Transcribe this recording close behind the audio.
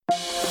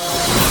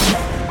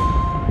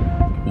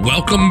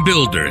Welcome,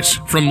 builders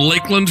from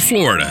Lakeland,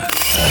 Florida.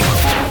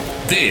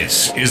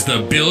 This is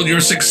the Build Your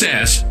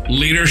Success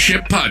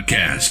Leadership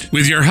Podcast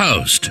with your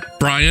host,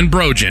 Brian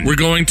Brogan. We're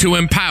going to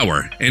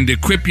empower and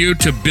equip you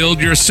to build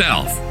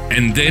yourself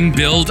and then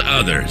build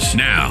others.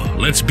 Now,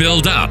 let's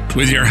build up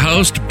with your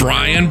host,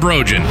 Brian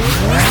Brogan.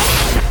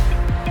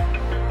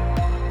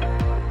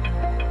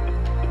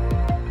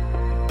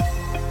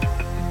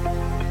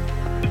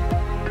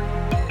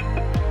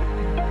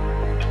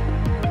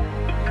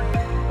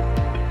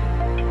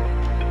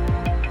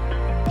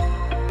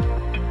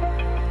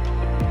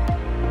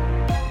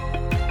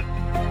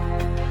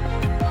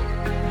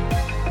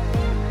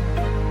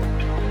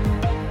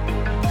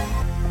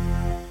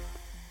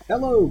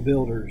 Hello,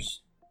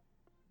 builders.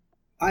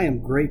 I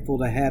am grateful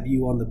to have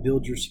you on the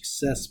Build Your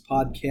Success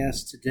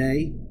podcast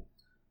today.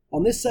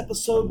 On this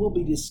episode, we'll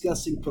be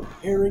discussing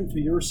preparing for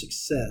your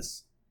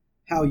success,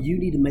 how you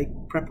need to make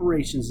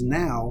preparations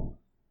now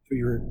for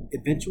your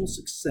eventual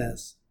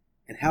success,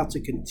 and how to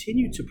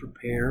continue to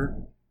prepare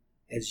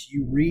as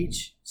you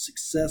reach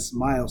success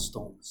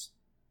milestones.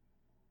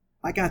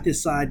 I got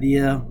this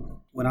idea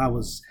when I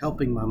was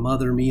helping my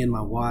mother, me and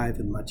my wife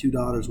and my two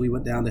daughters. We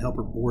went down to help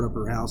her board up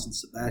her house in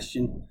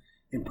Sebastian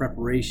in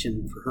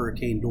preparation for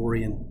Hurricane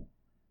Dorian.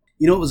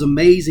 You know, it was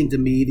amazing to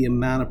me the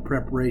amount of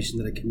preparation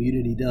that a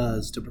community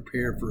does to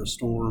prepare for a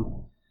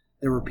storm.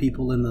 There were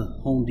people in the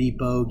Home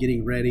Depot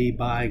getting ready,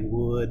 buying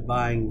wood,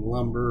 buying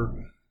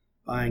lumber,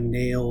 buying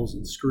nails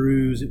and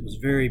screws. It was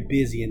very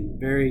busy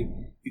and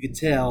you could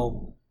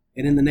tell.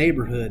 And in the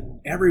neighborhood,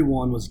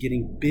 everyone was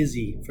getting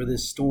busy for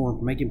this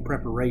storm, making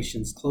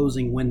preparations,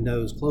 closing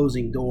windows,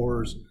 closing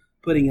doors,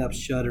 putting up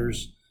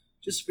shutters.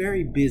 Just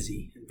very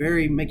busy,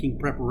 making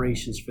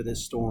preparations for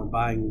this storm,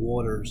 buying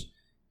waters,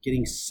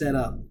 getting set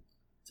up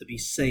to be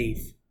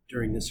safe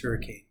during this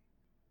hurricane.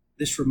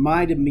 This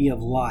reminded me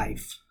of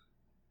life.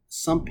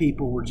 Some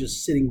people were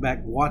just sitting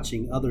back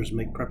watching others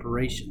make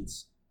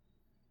preparations.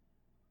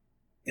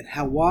 And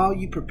how while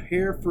you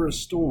prepare for a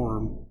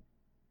storm,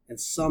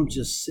 and some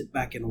just sit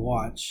back and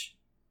watch,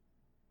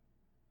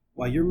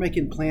 while you're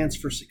making plans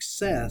for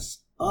success,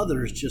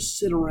 others just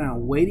sit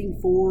around waiting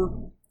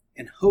for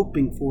and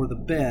hoping for the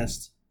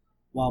best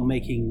while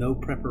making no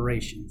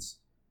preparations.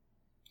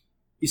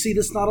 You see,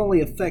 this not only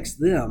affects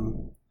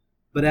them,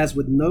 but as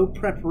with no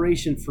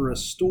preparation for a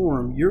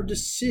storm, your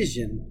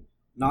decision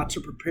not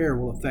to prepare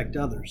will affect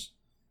others.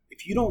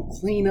 If you don't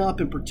clean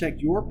up and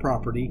protect your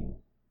property,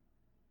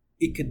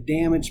 it could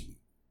damage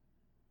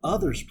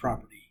others'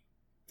 property.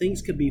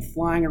 Things could be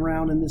flying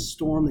around in this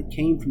storm that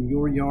came from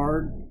your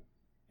yard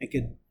and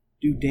could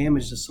do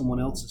damage to someone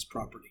else's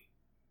property.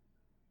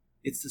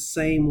 It's the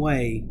same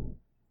way.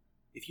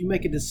 If you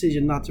make a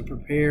decision not to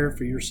prepare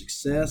for your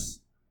success,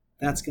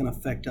 that's going to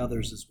affect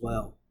others as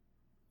well.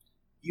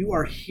 You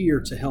are here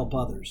to help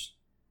others.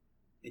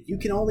 And you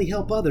can only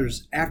help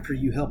others after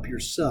you help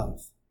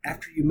yourself,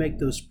 after you make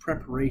those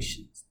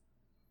preparations.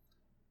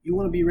 You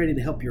want to be ready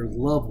to help your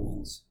loved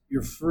ones,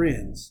 your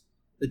friends,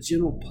 the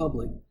general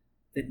public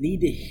that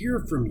need to hear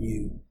from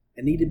you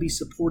and need to be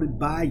supported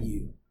by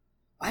you.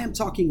 I am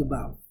talking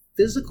about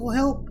physical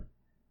help,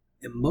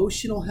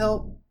 emotional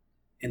help,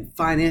 and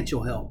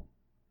financial help.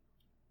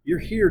 You're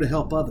here to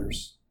help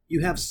others.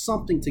 You have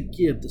something to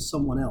give to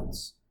someone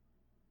else.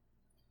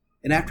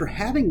 And after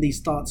having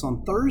these thoughts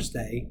on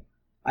Thursday,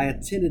 I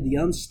attended the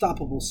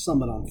Unstoppable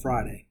Summit on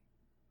Friday.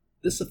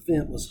 This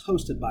event was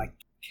hosted by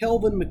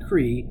Kelvin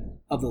McCree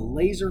of the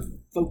Laser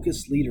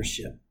Focus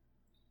Leadership.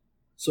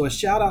 So a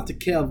shout out to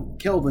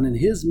Kelvin and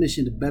his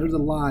mission to better the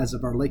lives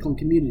of our Lakeland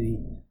community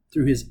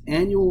through his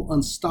annual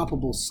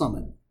Unstoppable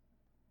Summit.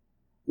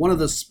 One of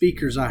the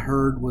speakers I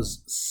heard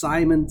was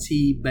Simon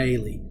T.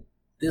 Bailey.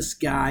 This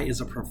guy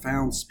is a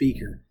profound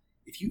speaker.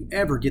 If you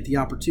ever get the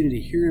opportunity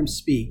to hear him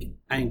speak,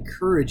 I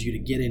encourage you to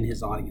get in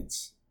his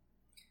audience.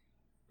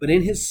 But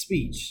in his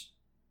speech,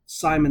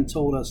 Simon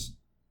told us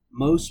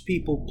most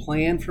people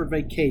plan for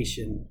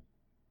vacation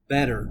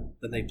better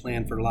than they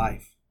plan for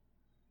life.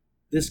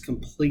 This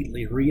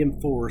completely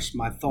reinforced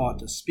my thought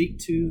to speak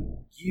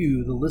to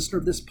you, the listener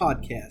of this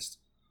podcast,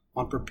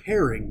 on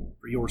preparing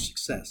for your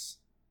success.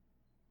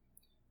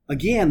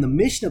 Again, the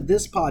mission of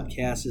this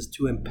podcast is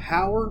to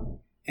empower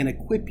and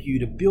equip you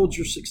to build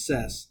your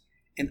success,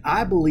 and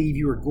I believe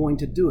you are going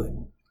to do it.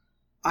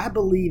 I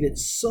believe it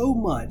so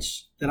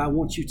much that I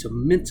want you to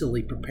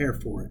mentally prepare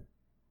for it.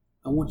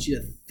 I want you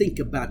to think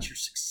about your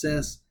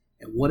success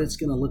and what it's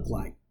going to look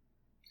like.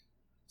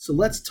 So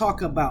let's talk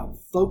about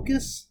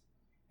focus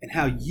and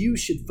how you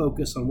should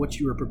focus on what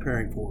you are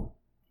preparing for.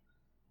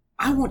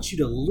 I want you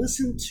to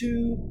listen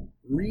to,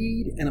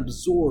 read, and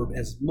absorb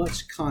as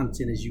much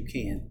content as you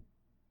can.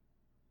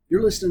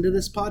 You're listening to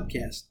this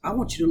podcast. I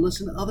want you to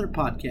listen to other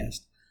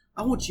podcasts.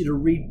 I want you to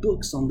read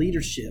books on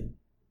leadership.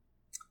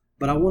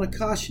 But I want to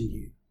caution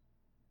you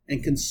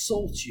and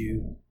consult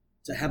you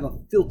to have a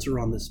filter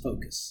on this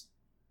focus.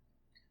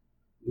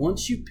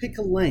 Once you pick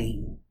a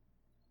lane,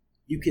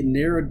 you can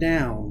narrow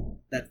down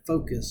that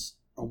focus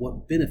on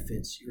what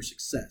benefits your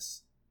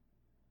success.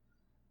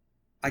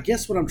 I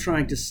guess what I'm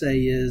trying to say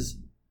is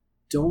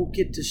Don't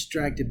get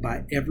distracted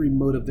by every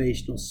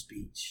motivational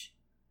speech,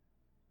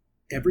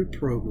 every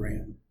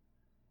program,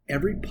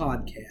 every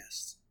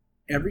podcast,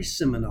 every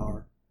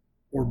seminar,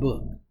 or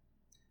book.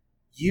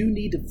 You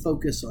need to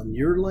focus on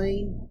your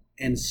lane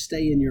and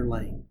stay in your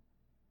lane.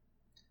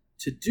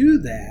 To do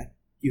that,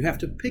 you have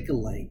to pick a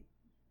lane.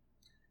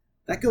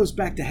 That goes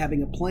back to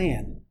having a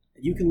plan.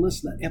 You can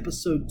listen to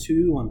episode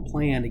 2 on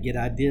plan to get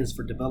ideas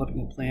for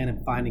developing a plan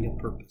and finding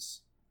a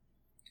purpose.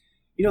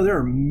 You know, there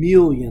are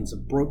millions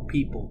of broke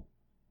people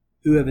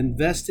who have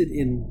invested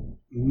in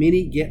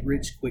many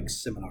get-rich-quick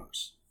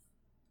seminars.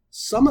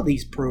 Some of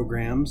these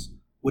programs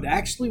would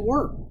actually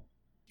work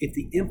if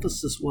the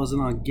emphasis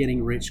wasn't on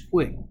getting rich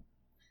quick.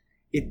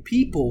 If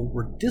people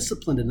were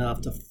disciplined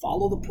enough to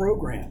follow the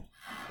program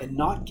and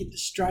not get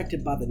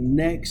distracted by the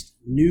next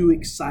new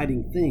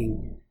exciting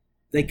thing,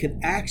 they could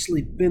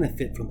actually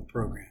benefit from the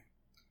program.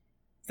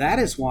 That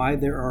is why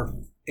there are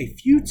a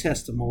few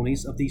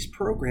testimonies of these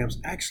programs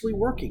actually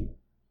working.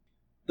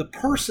 The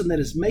person that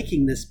is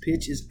making this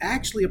pitch is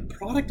actually a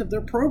product of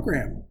their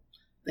program.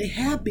 They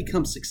have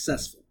become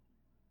successful.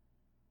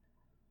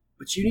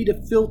 But you need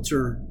to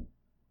filter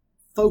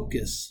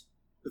focus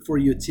before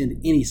you attend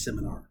any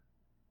seminar.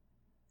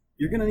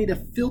 You're going to need a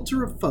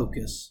filter of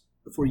focus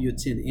before you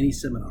attend any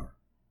seminar.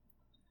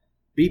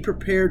 Be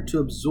prepared to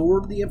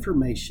absorb the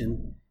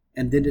information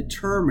and then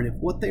determine if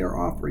what they are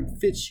offering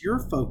fits your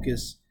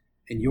focus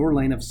and your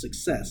lane of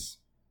success.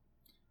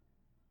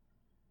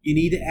 You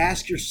need to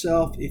ask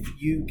yourself if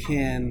you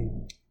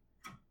can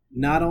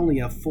not only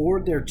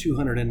afford their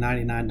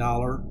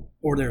 $299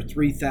 or their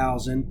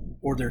 $3,000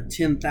 or their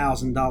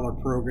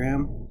 $10,000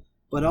 program,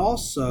 but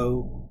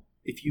also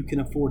if you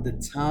can afford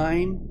the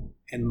time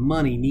and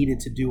money needed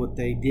to do what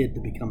they did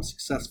to become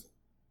successful.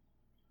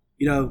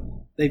 You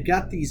know, they've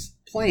got these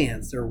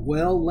plans. They're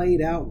well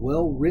laid out,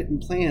 well-written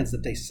plans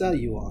that they sell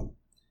you on.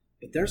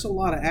 But there's a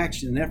lot of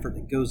action and effort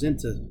that goes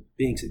into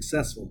being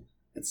successful.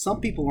 And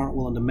some people aren't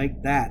willing to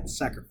make that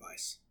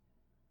sacrifice.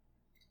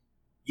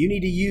 You need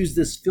to use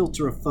this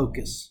filter of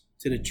focus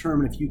to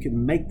determine if you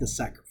can make the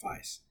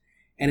sacrifice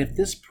and if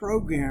this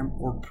program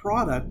or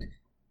product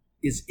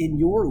is in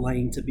your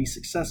lane to be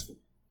successful.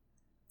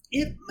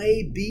 It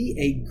may be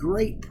a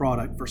great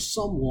product for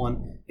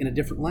someone in a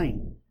different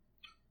lane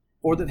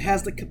or that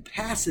has the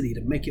capacity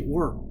to make it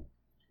work,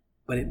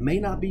 but it may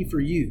not be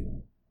for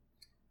you.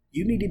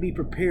 You need to be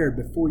prepared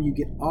before you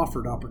get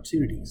offered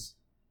opportunities.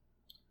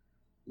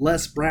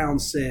 Les Brown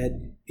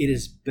said, "It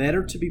is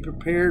better to be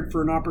prepared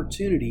for an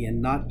opportunity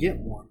and not get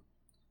one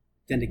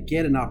than to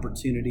get an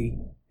opportunity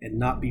and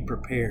not be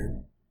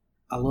prepared."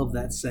 I love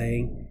that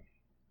saying.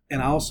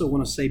 And I also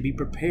want to say be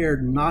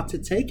prepared not to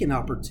take an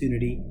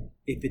opportunity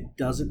if it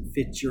doesn't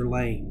fit your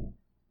lane.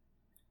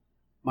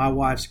 My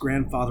wife's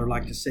grandfather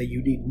liked to say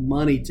you need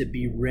money to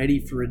be ready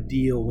for a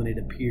deal when it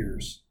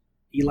appears.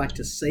 He liked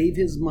to save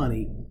his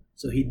money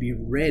so he'd be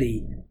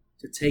ready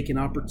to take an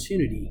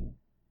opportunity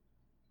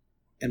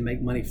and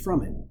make money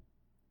from it.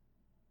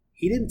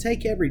 He didn't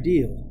take every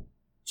deal,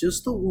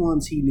 just the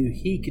ones he knew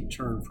he could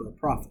turn for a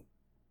profit.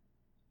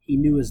 He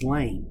knew his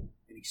lane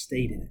and he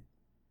stayed in it.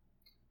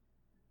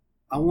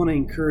 I want to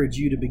encourage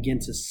you to begin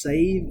to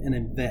save and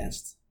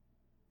invest,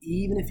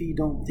 even if you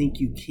don't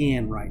think you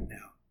can right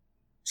now.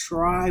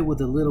 Try with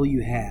the little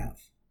you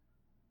have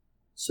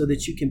so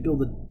that you can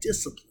build a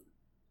discipline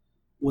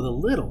with a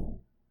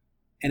little,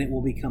 and it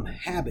will become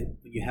habit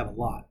when you have a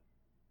lot.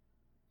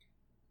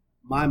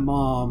 My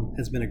mom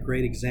has been a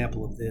great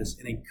example of this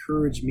and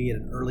encouraged me at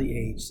an early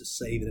age to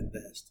save and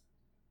invest.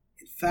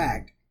 In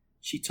fact,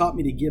 she taught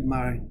me to give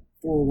my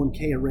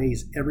 401k a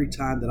raise every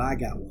time that I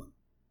got one.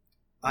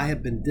 I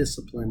have been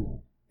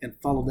disciplined and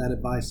followed that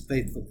advice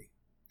faithfully.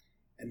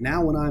 And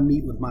now when I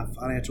meet with my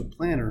financial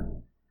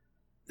planner,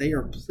 they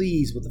are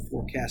pleased with the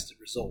forecasted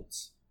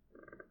results.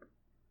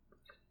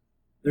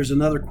 There's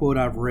another quote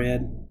I've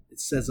read. It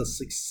says, "A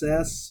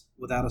success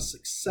without a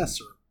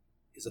successor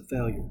is a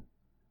failure."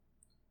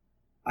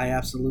 I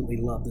absolutely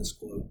love this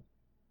quote.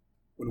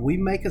 When we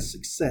make a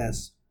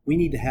success, we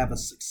need to have a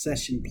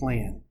succession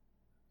plan.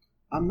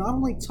 I'm not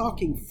only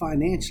talking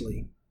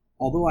financially,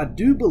 although I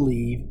do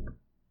believe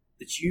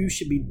that you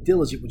should be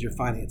diligent with your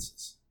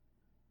finances.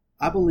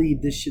 I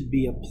believe this should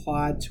be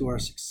applied to our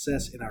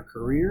success in our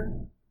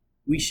career.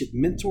 We should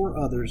mentor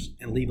others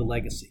and leave a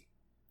legacy.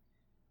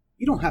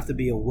 You don't have to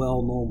be a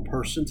well-known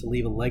person to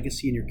leave a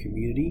legacy in your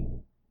community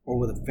or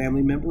with a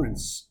family member and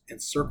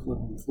circle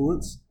of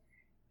influence.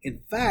 In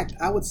fact,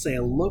 I would say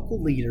a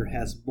local leader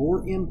has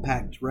more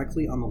impact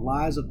directly on the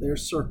lives of their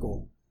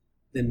circle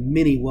than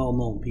many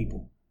well-known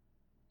people.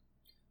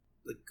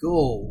 The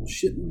goal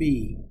shouldn't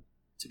be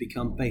to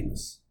become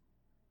famous.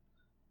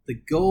 The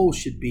goal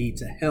should be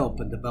to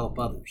help and develop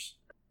others.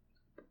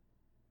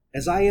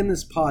 As I end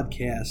this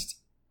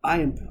podcast,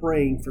 I am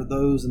praying for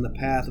those in the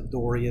path of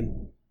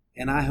Dorian,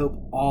 and I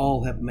hope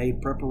all have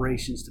made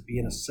preparations to be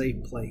in a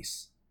safe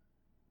place.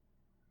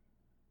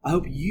 I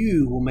hope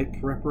you will make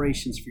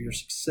preparations for your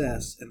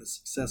success and the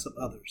success of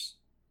others.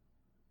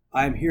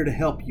 I am here to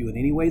help you in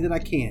any way that I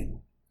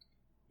can.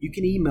 You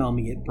can email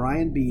me at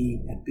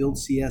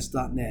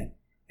brianb@buildcs.net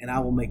and I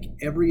will make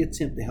every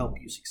attempt to help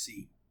you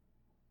succeed.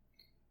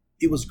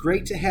 It was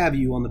great to have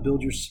you on the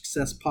Build Your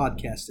Success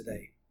podcast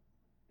today.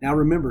 Now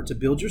remember to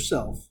build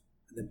yourself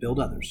and then build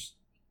others.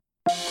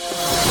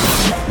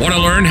 Want to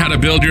learn how to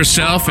build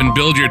yourself and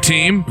build your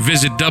team?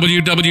 Visit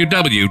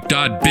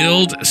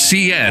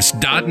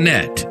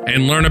www.buildcs.net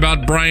and learn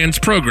about Brian's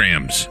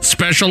programs,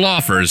 special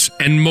offers,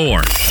 and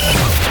more.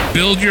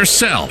 Build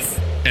yourself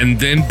and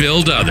then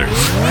build others.